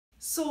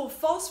So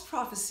false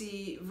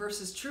prophecy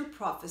versus true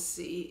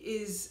prophecy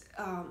is,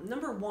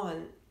 number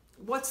one,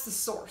 what's the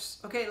source?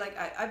 Okay, like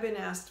I've been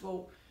asked,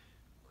 well,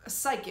 a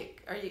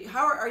psychic,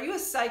 are you a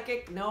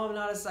psychic? No, I'm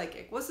not a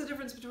psychic. What's the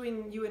difference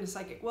between you and a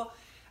psychic? Well,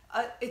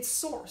 it's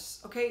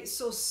source. Okay,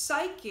 so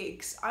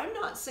psychics, I'm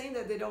not saying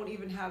that they don't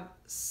even have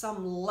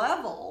some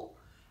level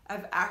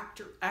of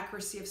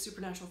accuracy of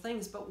supernatural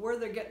things, but where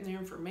they're getting their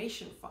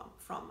information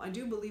from. I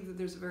do believe that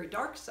there's a very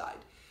dark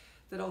side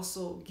that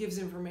also gives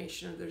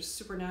information, or there's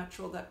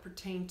supernatural that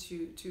pertain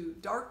to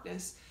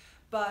darkness,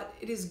 but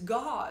it is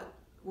God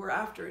we're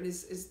after. It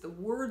is the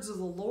words of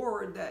the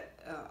Lord that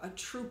a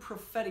true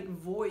prophetic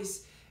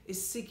voice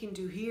is seeking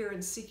to hear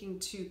and seeking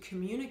to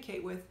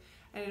communicate with.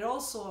 And it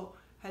also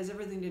has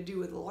everything to do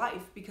with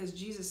life, because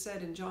Jesus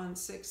said in John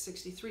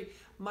 6:63,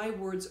 my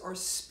words are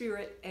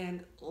spirit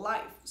and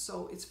life.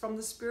 So it's from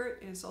the spirit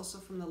and it's also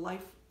from the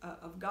life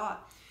of God.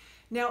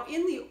 Now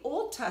in the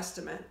Old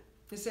Testament,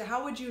 they say,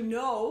 how would you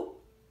know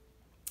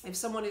if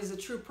someone is a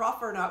true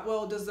prophet or not?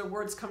 Well, does their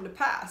words come to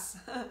pass?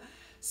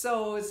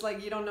 So it's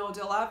like you don't know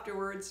until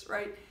afterwards,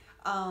 right?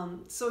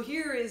 So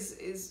here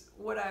is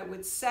what I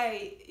would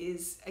say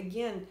is,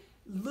 again,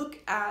 look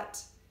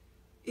at,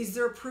 is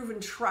there a proven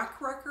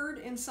track record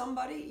in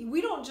somebody?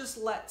 We don't just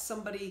let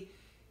somebody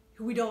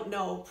who we don't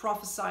know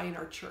prophesy in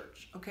our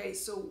church, okay?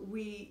 So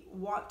we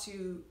want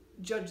to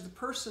judge the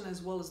person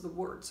as well as the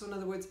word. So in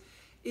other words,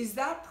 is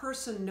that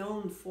person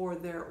known for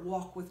their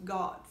walk with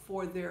God,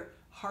 for their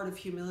heart of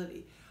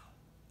humility?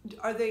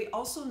 Are they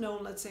also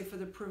known, let's say, for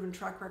the proven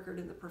track record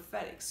in the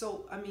prophetic?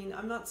 So, I mean,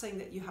 I'm not saying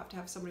that you have to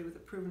have somebody with a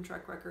proven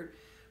track record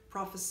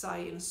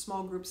prophesy in a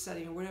small group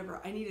setting or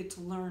whatever. I needed to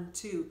learn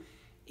too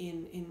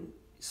in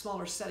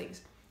smaller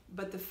settings.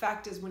 But the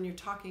fact is, when you're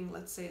talking,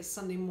 let's say, a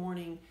Sunday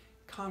morning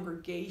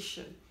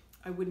congregation,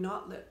 I would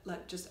not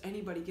let just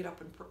anybody get up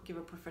and give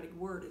a prophetic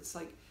word. It's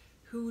like,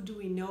 who do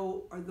we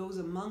know are those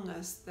among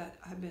us that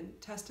have been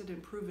tested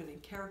and proven in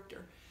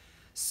character?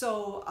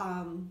 So,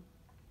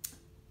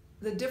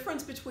 the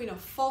difference between a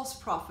false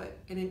prophet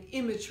and an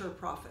immature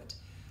prophet.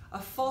 A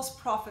false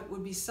prophet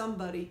would be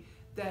somebody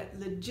that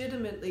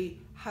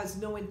legitimately has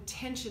no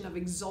intention of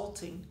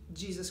exalting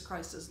Jesus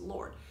Christ as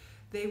Lord.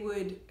 They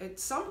would,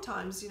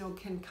 sometimes,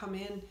 can come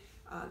in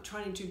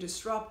trying to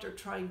disrupt or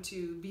trying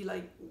to be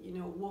like,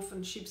 wolf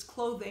in sheep's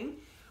clothing.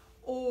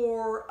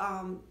 Or,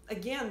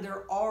 again,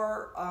 there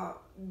are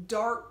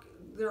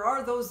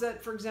those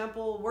that, for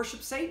example,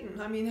 worship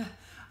Satan. I mean,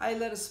 I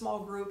led a small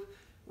group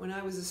when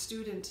I was a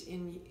student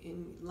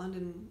in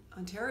London,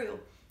 Ontario,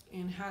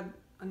 and had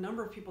a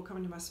number of people come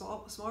into my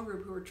small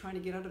group who were trying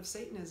to get out of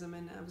Satanism.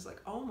 And I was like,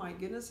 oh my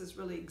goodness, this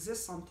really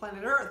exists on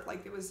planet Earth.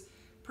 Like, it was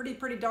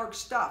pretty dark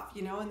stuff,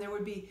 and there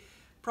would be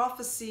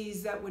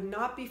prophecies that would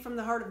not be from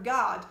the heart of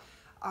God.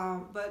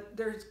 But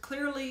there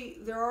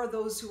are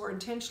those who are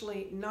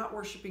intentionally not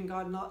worshiping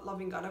God, not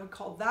loving God. I would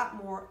call that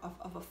more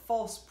of a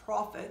false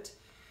prophet.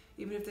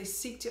 Even if they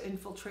seek to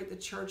infiltrate the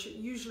church,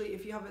 usually,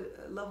 if you have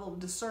a level of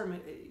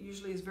discernment, it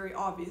usually is very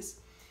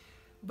obvious.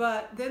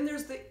 But then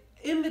there's the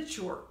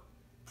immature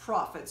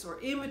prophets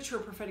or immature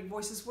prophetic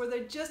voices, where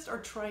they just are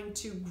trying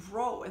to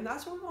grow, and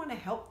that's where we want to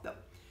help them.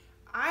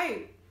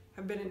 I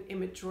have been an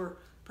immature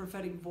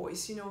prophetic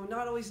voice,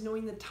 not always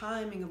knowing the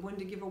timing of when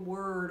to give a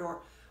word,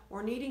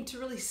 or needing to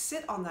really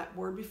sit on that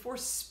word before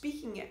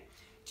speaking it.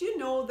 Do you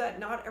know that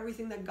not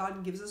everything that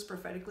God gives us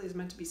prophetically is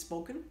meant to be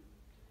spoken?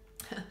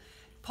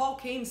 Paul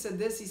Cain said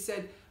this. He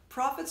said,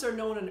 prophets are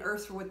known on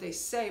earth for what they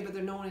say, but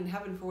they're known in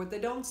heaven for what they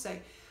don't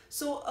say.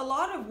 So a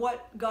lot of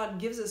what God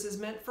gives us is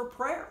meant for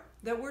prayer,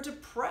 that we're to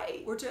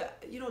pray. We're to,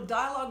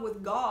 dialogue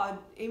with God.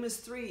 Amos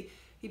 3,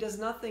 he does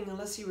nothing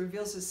unless he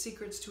reveals his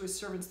secrets to his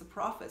servants, the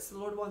prophets. The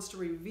Lord wants to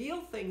reveal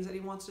things that he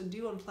wants to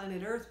do on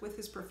planet earth with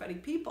his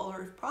prophetic people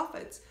or his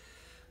prophets.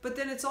 But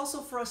then it's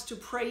also for us to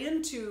pray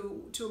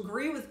into, to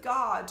agree with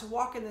God, to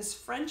walk in this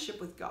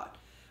friendship with God.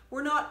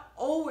 We're not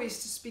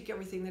always to speak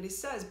everything that he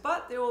says,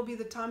 but there will be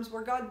the times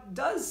where God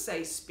does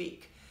say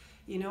speak.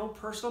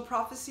 Personal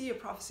prophecy, a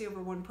prophecy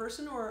over one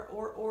person,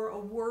 or a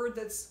word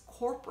that's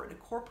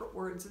corporate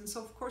words. And so,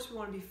 of course, we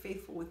want to be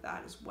faithful with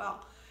that as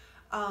well.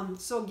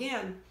 So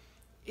again,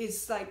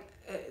 it's like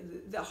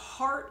the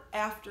heart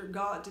after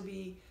God, to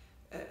be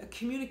a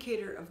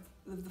communicator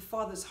of the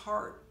Father's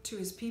heart to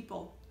his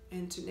people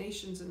and to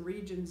nations and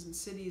regions and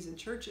cities and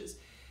churches,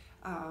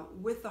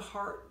 with the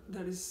heart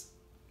that is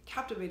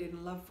captivated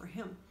in love for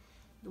him.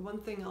 The one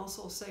thing I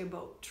also say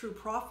about true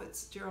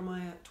prophets,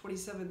 Jeremiah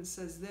 27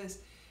 says this,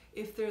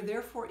 if there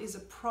therefore is a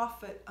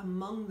prophet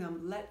among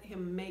them, let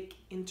him make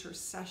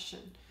intercession.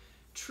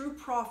 True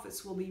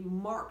prophets will be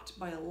marked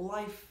by a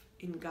life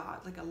in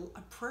God, like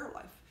a prayer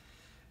life,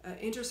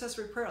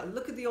 intercessory prayer.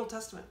 Look at the Old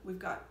Testament. We've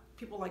got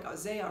people like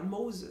Isaiah or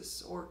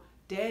Moses or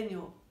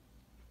Daniel.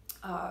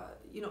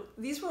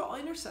 These were all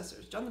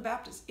intercessors. John the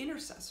Baptist,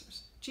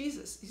 intercessors.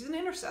 Jesus, he's an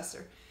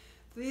intercessor.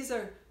 These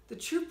are the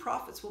true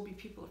prophets. Will be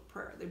people of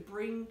prayer. They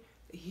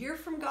hear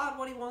from God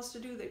what he wants to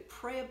do. They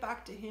pray it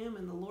back to him,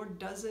 and the Lord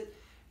does it,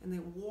 and they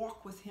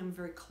walk with him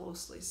very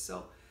closely.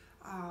 So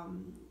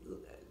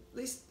at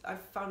least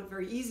I've found it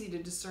very easy to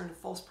discern a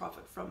false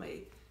prophet from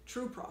a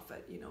true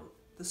prophet. You know,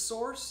 the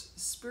source, the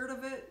spirit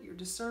of it, your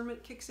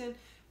discernment kicks in.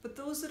 But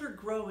those that are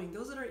growing,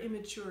 those that are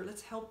immature,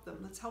 let's help them.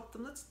 Let's help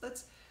them.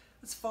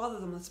 Let's father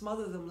them. Let's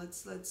mother them.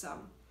 Let's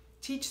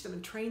teach them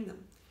and train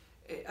them.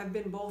 I've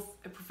been both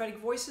a prophetic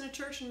voice in a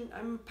church, and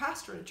I'm a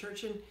pastor in a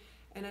church,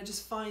 and I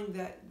just find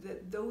that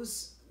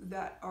those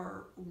that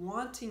are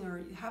wanting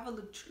or have a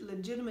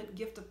legitimate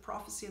gift of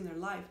prophecy in their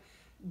life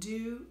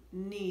do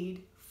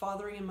need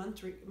fathering and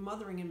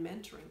mothering and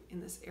mentoring in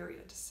this area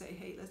to say,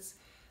 hey,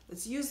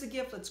 let's use the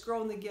gift, let's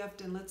grow in the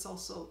gift, and let's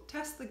also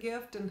test the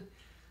gift, and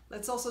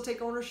let's also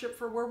take ownership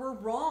for where we're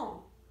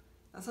wrong.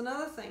 That's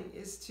another thing,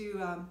 is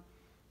to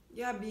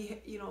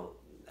be, you know,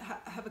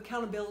 have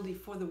accountability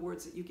for the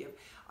words that you give.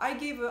 I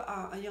gave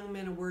a young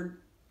man a word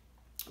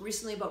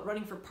recently about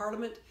running for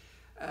Parliament,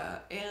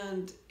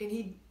 and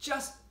he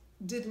just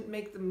didn't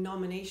make the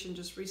nomination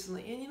just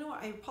recently. And you know,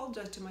 I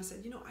apologized to him. I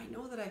said, you know, I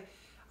know that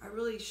I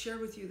really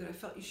shared with you that I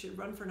felt you should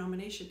run for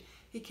nomination.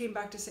 He came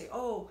back to say,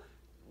 oh,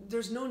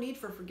 there's no need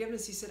for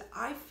forgiveness. He said,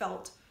 I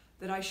felt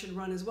that I should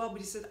run as well, but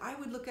he said, I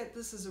would look at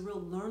this as a real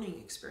learning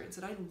experience,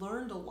 that I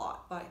learned a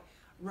lot by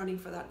running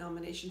for that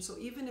nomination. So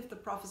even if the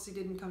prophecy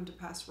didn't come to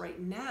pass right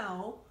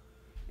now,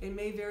 it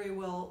may very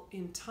well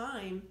in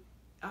time,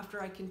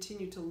 after I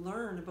continue to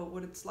learn about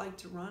what it's like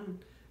to run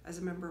as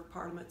a member of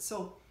Parliament.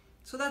 So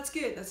that's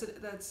good.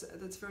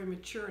 That's very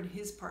mature in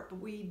his part, but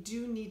we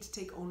do need to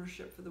take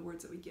ownership for the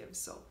words that we give.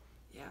 So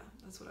yeah,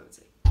 that's what I would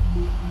say.